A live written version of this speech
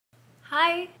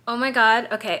Hi. Oh my god.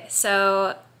 Okay,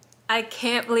 so I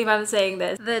can't believe I'm saying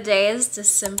this. The day is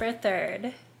December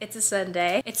 3rd. It's a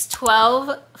Sunday. It's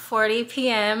 12:40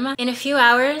 p.m. In a few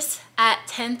hours at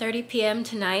 10:30 p.m.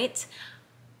 tonight,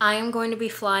 I am going to be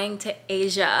flying to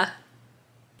Asia.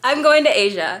 I'm going to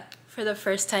Asia for the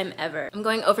first time ever. I'm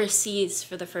going overseas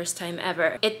for the first time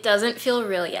ever. It doesn't feel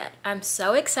real yet. I'm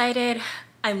so excited.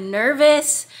 I'm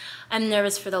nervous. I'm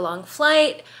nervous for the long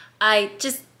flight.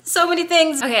 So many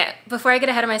things. Okay, before I get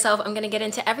ahead of myself, I'm gonna get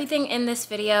into everything in this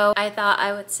video. I thought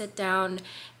I would sit down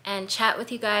and chat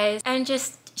with you guys and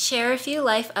just share a few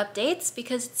life updates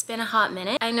because it's been a hot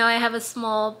minute. I know I have a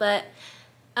small but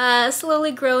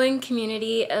slowly growing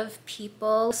community of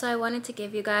people, so I wanted to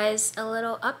give you guys a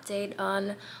little update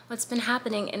on what's been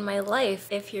happening in my life.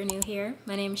 If you're new here,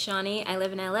 my name's Shawnee. I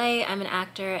live in LA. I'm an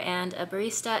actor and a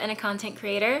barista and a content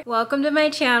creator. Welcome to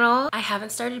my channel. I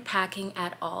haven't started packing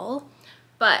at all,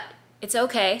 but it's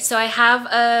okay. So I have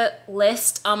a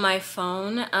list on my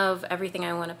phone of everything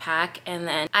I want to pack, and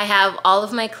then I have all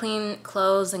of my clean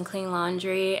clothes and clean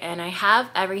laundry, and I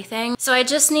have everything. So I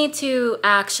just need to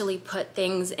actually put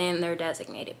things in their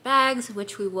designated bags,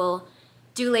 which we will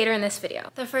do later in this video.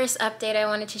 The first update I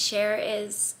wanted to share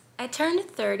is I turned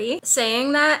 30.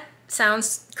 Saying that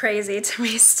sounds crazy to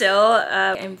me still.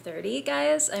 I'm 30,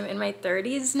 guys. I'm in my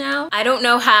 30s now. I don't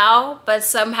know how, but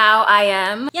somehow I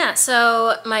am. Yeah,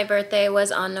 so my birthday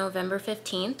was on November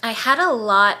 15th. I had a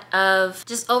lot of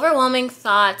just overwhelming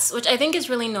thoughts, which I think is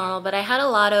really normal, but I had a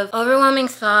lot of overwhelming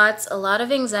thoughts, a lot of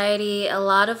anxiety, a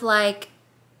lot of like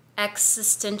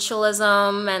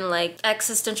existentialism and like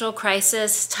existential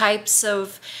crisis types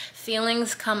of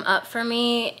feelings come up for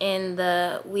me in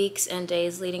the weeks and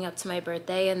days leading up to my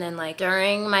birthday, and then like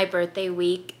during my birthday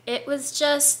week, it was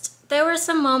just, there were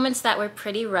some moments that were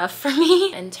pretty rough for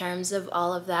me in terms of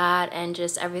all of that and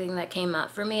just everything that came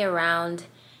up for me around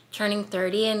turning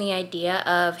 30 and the idea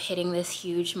of hitting this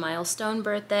huge milestone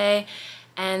birthday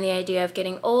and the idea of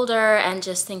getting older and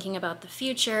just thinking about the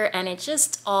future, and it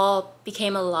just all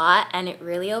became a lot and it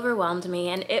really overwhelmed me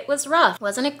and it was rough. It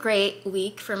wasn't a great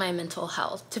week for my mental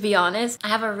health, to be honest. I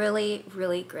have a really,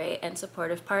 really great and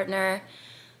supportive partner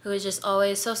who is just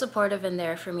always so supportive and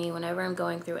there for me whenever I'm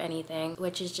going through anything,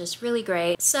 which is just really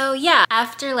great. So yeah,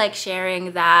 after like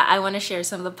sharing that, I want to share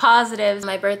some of the positives.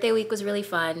 My birthday week was really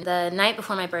fun. The night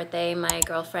before my birthday, my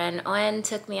girlfriend Owen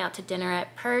took me out to dinner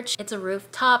at Perch. It's a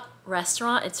rooftop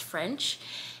restaurant. It's French.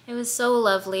 It was so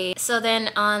lovely. So then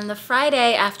on the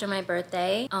Friday after my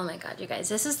birthday, oh my god, you guys,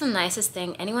 this is the nicest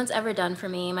thing anyone's ever done for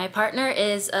me. My partner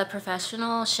is a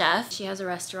professional chef. She has a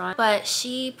restaurant, but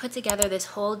she put together this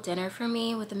whole dinner for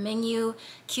me with a menu,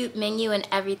 cute menu and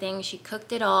everything. She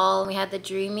cooked it all. We had the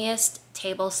dreamiest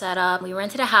table set up. We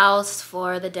rented a house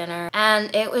for the dinner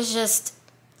and it was just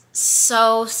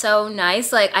so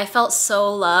nice. Like I felt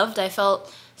so loved. I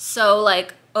felt so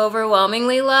like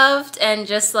overwhelmingly loved and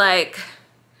just like,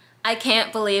 I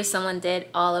can't believe someone did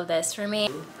all of this for me.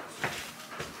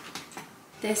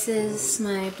 This is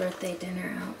my birthday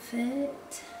dinner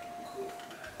outfit.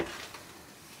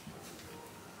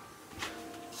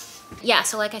 Yeah,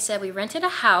 so like I said, we rented a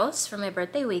house for my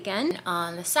birthday weekend.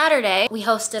 On the Saturday, we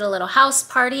hosted a little house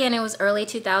party and it was early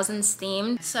 2000s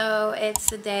themed. So it's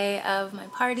the day of my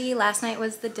party. Last night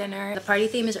was the dinner. The party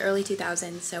theme is early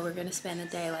 2000s, so we're gonna spend the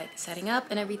day like setting up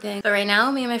and everything. But right now,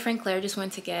 me and my friend Claire just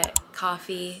went to get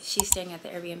coffee. She's staying at the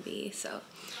Airbnb, so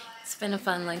it's been a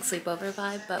fun like sleepover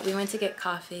vibe, but we went to get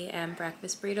coffee and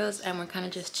breakfast burritos and we're kind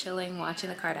of just chilling watching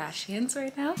the Kardashians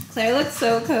right now. Claire looks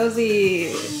so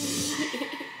cozy.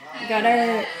 We got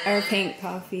our pink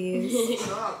coffees,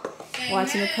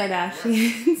 watching the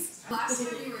Kardashians. Last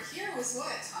time we were here was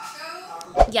what,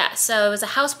 taco? Yeah, so it was a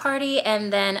house party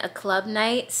and then a club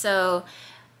night. So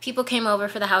people came over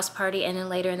for the house party and then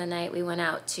later in the night we went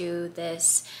out to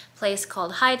this place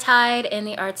called High Tide in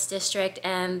the Arts District,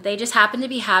 and they just happened to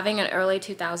be having an early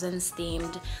 2000s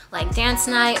themed like dance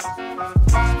night.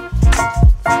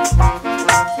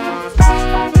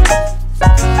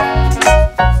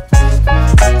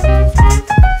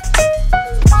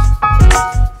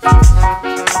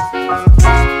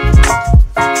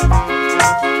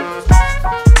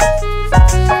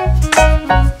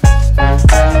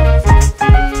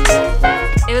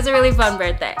 It was a really fun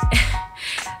birthday.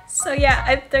 So yeah,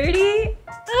 I'm 30.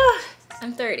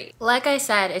 I'm 30. Like I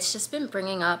said, it's just been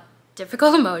bringing up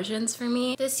difficult emotions for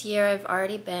me. This year I've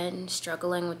already been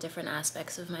struggling with different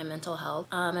aspects of my mental health.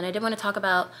 And I did want to talk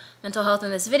about mental health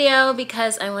in this video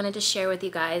because I wanted to share with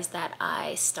you guys that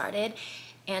I started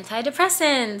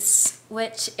antidepressants,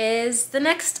 which is the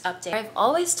next update. I've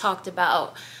always talked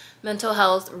about mental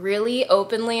health really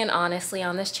openly and honestly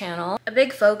on this channel. A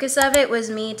big focus of it was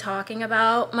me talking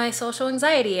about my social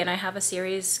anxiety, and I have a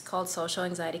series called Social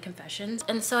Anxiety Confessions.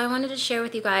 And so I wanted to share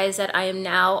with you guys that I am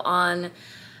now on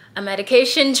a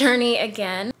medication journey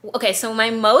again. Okay, so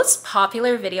my most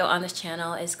popular video on this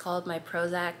channel is called my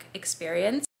Prozac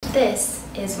experience. This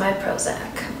is my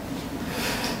Prozac.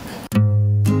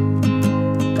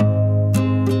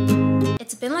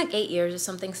 It's been like 8 years or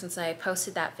something since I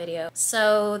posted that video.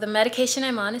 So the medication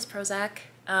I'm on is Prozac.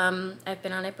 I've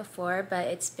been on it before, but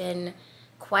it's been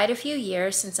quite a few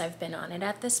years since I've been on it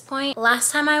at this point.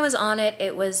 Last time I was on it,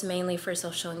 it was mainly for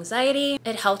social anxiety.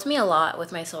 It helped me a lot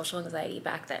with my social anxiety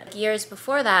back then. Years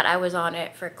before that, I was on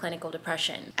it for clinical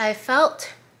depression. I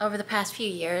felt over the past few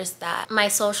years that my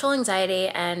social anxiety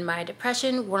and my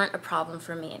depression weren't a problem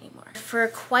for me anymore. For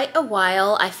quite a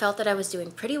while, I felt that I was doing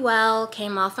pretty well,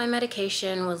 came off my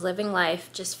medication, was living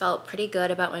life, just felt pretty good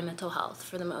about my mental health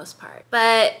for the most part.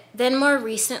 But then more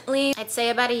recently, I'd say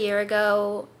about a year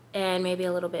ago, and maybe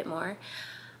a little bit more,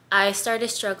 I started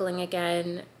struggling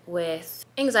again with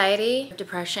anxiety,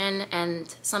 depression,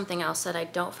 and something else that I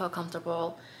don't feel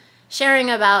comfortable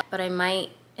sharing about, but I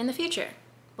might in the future.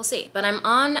 We'll see. But I'm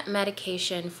on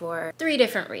medication for 3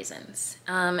 different reasons.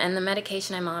 And the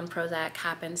medication I'm on, Prozac,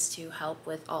 happens to help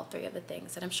with all 3 of the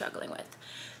things that I'm struggling with.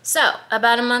 So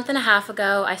about a month and a half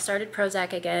ago, I started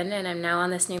Prozac again, and I'm now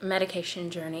on this new medication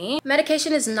journey.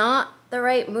 Medication is not the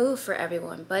right move for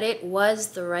everyone, but it was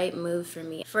the right move for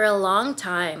me. For a long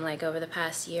time, like over the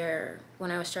past year when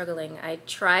I was struggling, I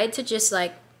tried to just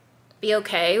like be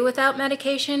okay without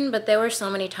medication, but there were so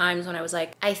many times when I was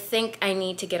like, I think I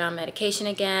need to get on medication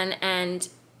again. And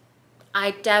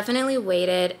I definitely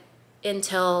waited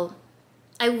as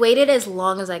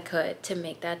long as I could to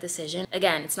make that decision.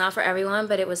 Again, it's not for everyone,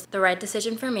 but it was the right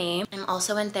decision for me. I'm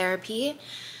also in therapy.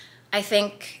 I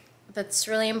think that's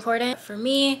really important. For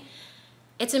me,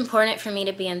 it's important for me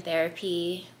to be in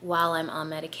therapy while I'm on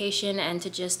medication and to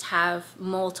just have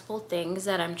multiple things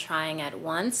that I'm trying at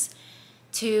once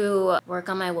to work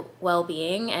on my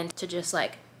well-being and to just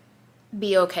like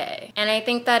be okay. And I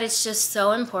think that it's just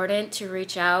so important to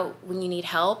reach out when you need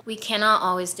help. We cannot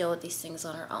always deal with these things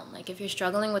on our own. Like if you're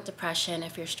struggling with depression,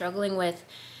 if you're struggling with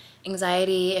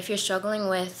anxiety, if you're struggling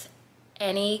with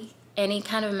any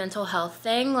kind of mental health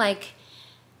thing, like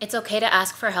it's okay to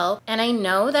ask for help. And I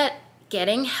know that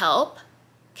getting help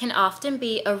can often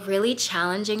be a really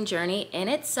challenging journey in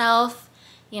itself.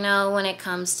 You know, when it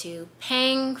comes to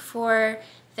paying for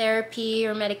therapy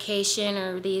or medication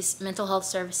or these mental health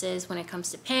services, when it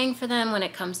comes to paying for them, when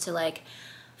it comes to like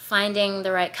finding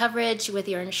the right coverage with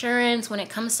your insurance, when it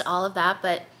comes to all of that.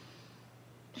 But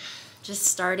just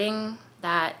starting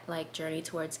that like journey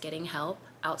towards getting help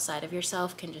outside of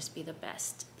yourself can just be the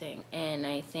best thing. And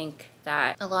I think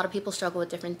that a lot of people struggle with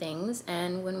different things,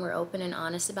 and when we're open and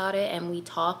honest about it and we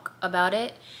talk about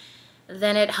it,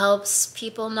 then it helps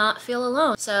people not feel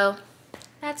alone. So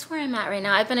that's where I'm at right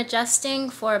now. I've been adjusting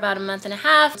for about a month and a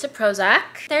half to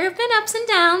Prozac. There have been ups and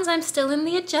downs. I'm still in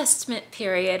the adjustment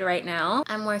period right now.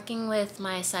 I'm working with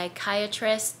my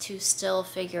psychiatrist to still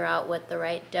figure out what the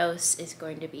right dose is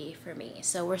going to be for me.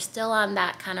 So we're still on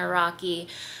that kind of rocky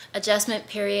adjustment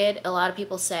period. A lot of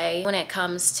people say when it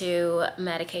comes to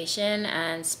medication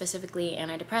and specifically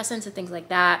antidepressants and things like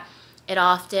that, it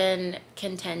often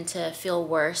can tend to feel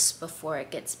worse before it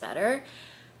gets better.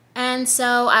 And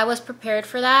so I was prepared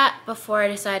for that before I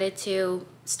decided to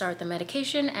start the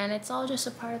medication, and it's all just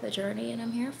a part of the journey and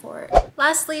I'm here for it.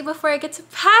 Lastly, before I get to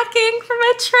packing for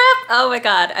my trip, oh my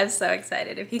God, I'm so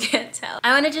excited if you can't tell.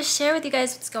 I want to just share with you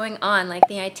guys what's going on, like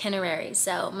the itinerary.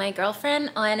 So my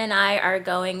girlfriend, Owen, and I are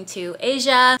going to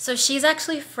Asia. So she's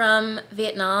actually from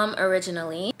Vietnam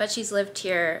originally, but she's lived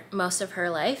here most of her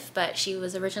life, but she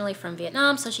was originally from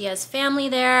Vietnam, so she has family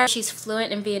there. She's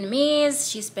fluent in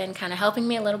Vietnamese. She's been kind of helping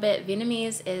me a little bit.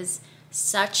 Vietnamese is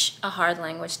such a hard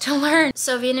language to learn.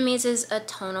 So Vietnamese is a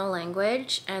tonal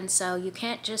language, and so you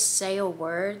can't just say a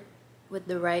word with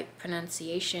the right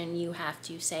pronunciation. You have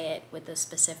to say it with a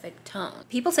specific tone.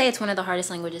 People say it's one of the hardest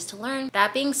languages to learn.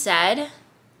 That being said,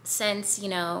 since, you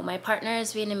know, my partner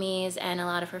is Vietnamese and a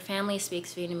lot of her family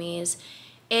speaks Vietnamese,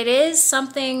 it is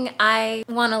something I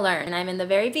want to learn, and I'm in the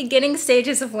very beginning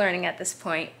stages of learning at this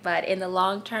point, but in the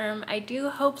long term, I do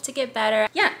hope to get better.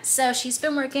 Yeah, so she's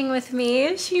been working with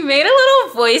me. She made a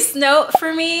little voice note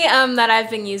for me that I've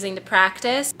been using to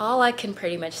practice. All I can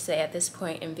pretty much say at this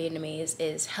point in Vietnamese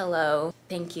is hello,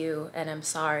 thank you, and I'm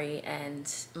sorry, and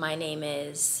my name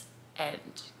is, and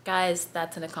guys,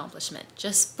 that's an accomplishment.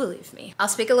 Just believe me. I'll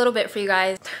speak a little bit for you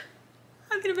guys.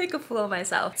 I'm gonna make a fool of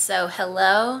myself. So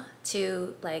hello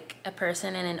to like a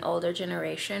person in an older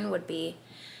generation would be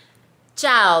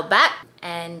ciao back.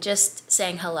 And just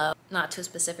saying hello, not to a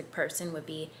specific person, would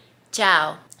be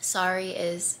ciao. Sorry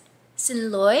is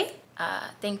xin lỗi.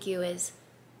 Thank you is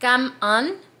cảm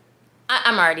ơn.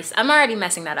 I'm already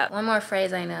messing that up. One more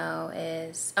phrase I know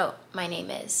is, oh, my name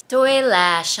is. Tôi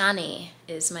là Shani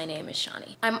is my name is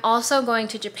Shani. I'm also going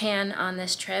to Japan on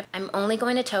this trip. I'm only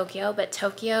going to Tokyo, but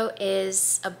Tokyo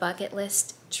is a bucket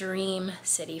list dream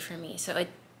city for me. So I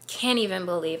can't even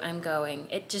believe I'm going.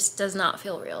 It just does not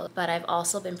feel real. But I've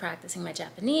also been practicing my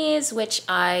Japanese, which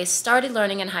I started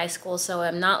learning in high school, so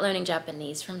I'm not learning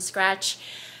Japanese from scratch.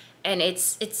 And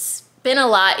it's been a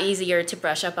lot easier to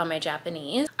brush up on my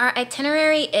Japanese. Our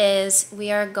itinerary is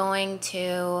we are going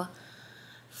to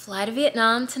fly to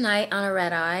Vietnam tonight on a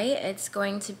red eye. It's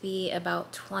going to be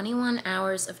about 21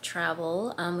 hours of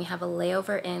travel. We have a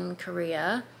layover in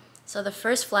Korea. So the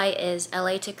first flight is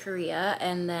LA to Korea,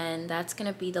 and then that's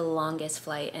gonna be the longest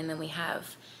flight. And then we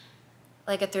have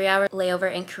like a 3-hour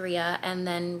layover in Korea, and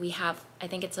then we have, I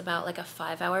think it's about like a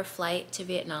 5-hour flight to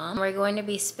Vietnam. We're going to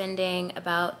be spending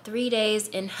about 3 days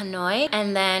in Hanoi,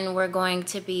 and then we're going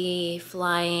to be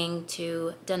flying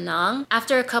to Da Nang.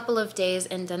 After a couple of days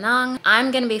in Da Nang,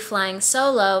 I'm gonna be flying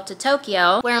solo to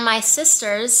Tokyo, where my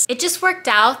sisters, it just worked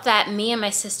out that me and my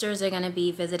sisters are gonna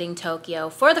be visiting Tokyo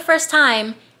for the first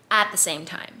time at the same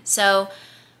time. So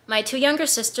my 2 younger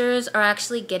sisters are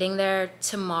actually getting there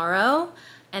tomorrow,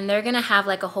 and they're gonna have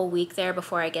like a whole week there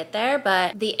before I get there,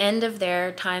 but the end of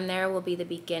their time there will be the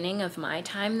beginning of my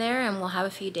time there, and we'll have a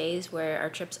few days where our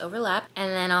trips overlap,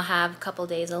 and then I'll have a couple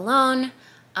days alone.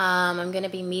 I'm gonna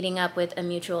be meeting up with a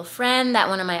mutual friend that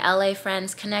one of my LA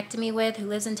friends connected me with who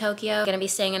lives in Tokyo. I'm gonna be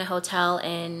staying in a hotel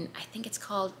in, I think it's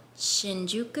called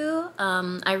Shinjuku.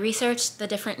 I researched the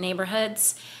different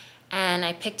neighborhoods, and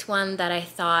I picked one that I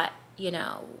thought, you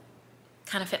know,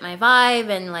 kind of fit my vibe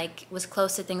and like was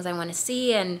close to things I want to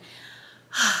see, and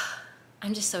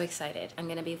I'm just so excited. I'm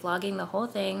gonna be vlogging the whole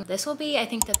thing. This will be, I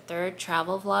think, the 3rd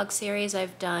travel vlog series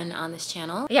I've done on this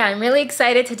channel. Yeah, I'm really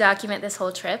excited to document this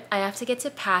whole trip. I have to get to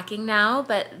packing now,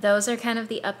 but those are kind of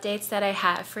the updates that I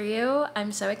have for you.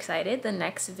 I'm so excited. The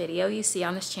next video you see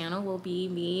on this channel will be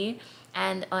me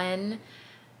and on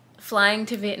flying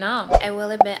to Vietnam. I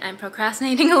will admit I'm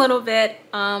procrastinating a little bit.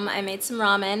 I made some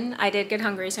ramen. I did get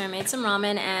hungry, so I made some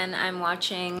ramen, and I'm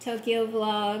watching Tokyo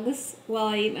vlogs while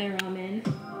I eat my ramen.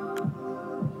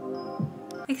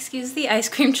 Excuse the ice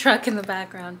cream truck in the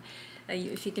background,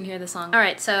 if you can hear the song. All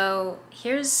right, so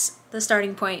here's the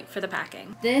starting point for the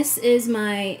packing. This is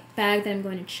my bag that I'm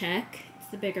going to check. It's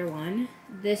the bigger one.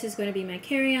 This is going to be my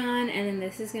carry-on, and then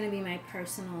this is going to be my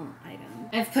personal item.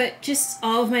 I've put just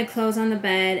all of my clothes on the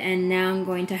bed, and now I'm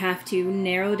going to have to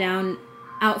narrow down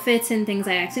outfits and things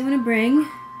I actually want to bring.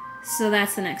 So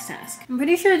that's the next task. I'm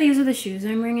pretty sure these are the shoes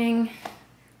I'm bringing.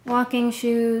 Walking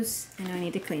shoes. I know I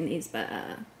need to clean these, but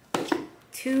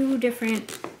 2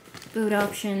 different boot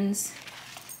options.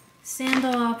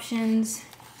 Sandal options.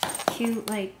 Cute,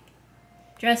 like,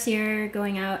 dressier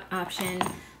going out option.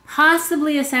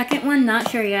 Possibly a second one,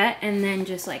 not sure yet, and then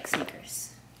just like sneakers.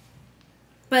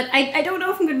 But I don't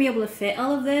know if I'm gonna be able to fit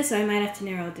all of this, so I might have to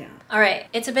narrow it down. All right,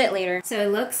 it's a bit later, so it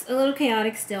looks a little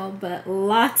chaotic still, but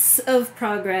lots of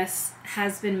progress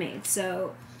has been made.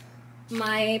 So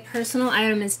my personal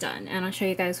item is done, and I'll show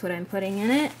you guys what I'm putting in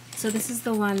it. So this is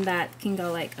the one that can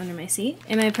go like under my seat.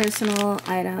 In my personal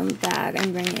item bag,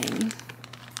 I'm bringing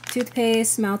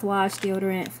toothpaste, mouthwash,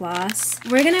 deodorant, floss.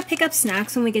 We're gonna pick up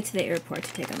snacks when we get to the airport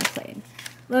to take on the plane.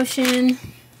 Lotion,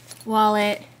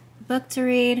 wallet, book to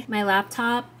read, my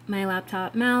laptop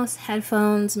mouse,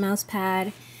 headphones, mouse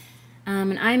pad,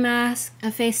 an eye mask, a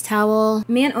face towel.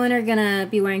 Me and Owen are gonna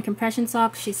be wearing compression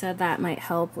socks. She said that might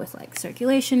help with like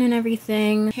circulation and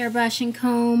everything. Hairbrush and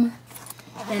comb.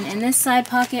 Then in this side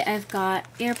pocket, I've got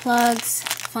earplugs,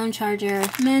 phone charger,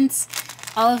 mints,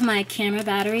 all of my camera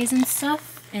batteries and stuff,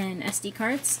 and SD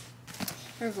cards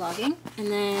for vlogging. And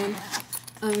then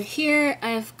over here,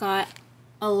 I've got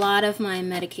a lot of my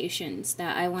medications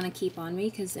that I want to keep on me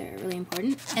because they're really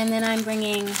important. And then I'm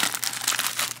bringing,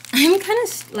 I'm kind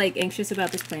of like anxious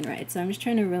about this plane ride, so I'm just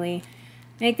trying to really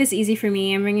make this easy for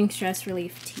me. I'm bringing stress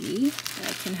relief tea that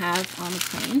I can have on the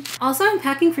plane. Also, I'm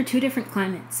packing for 2 different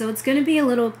climates. So it's gonna be a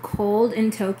little cold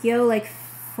in Tokyo, like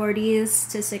 40s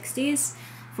to 60s.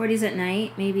 40s at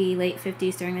night, maybe late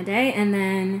 50s during the day, and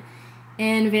then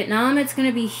in Vietnam it's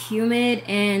gonna be humid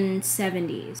and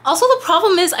 70s. Also, the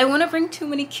problem is I want to bring too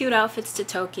many cute outfits to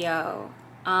Tokyo.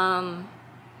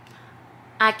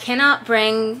 I cannot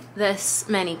bring this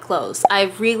many clothes. I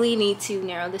really need to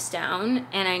narrow this down,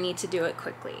 and I need to do it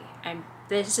quickly.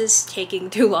 This is taking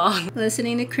too long.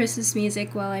 Listening to Christmas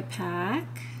music while I pack.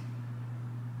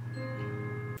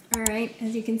 All right,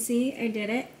 as you can see, I did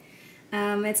it.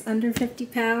 It's under 50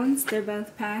 pounds. They're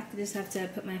both packed. I just have to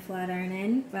put my flat iron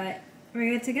in, but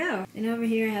we're good to go. And over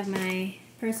here I have my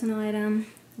personal item,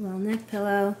 little neck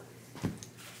pillow,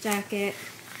 jacket,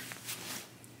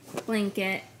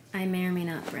 blanket. I may or may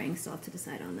not bring, so I'll have to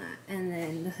decide on that. And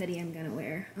then the hoodie I'm gonna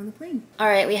wear on the plane. All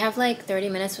right, we have like 30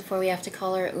 minutes before we have to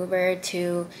call our Uber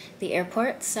to the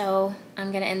airport, so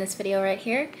I'm gonna end this video right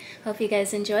here. Hope you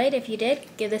guys enjoyed. If you did,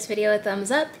 give this video a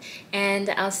thumbs up, and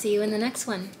I'll see you in the next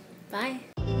one. Bye.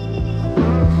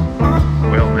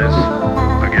 Well, miss,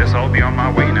 I guess I'll be on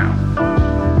my way now.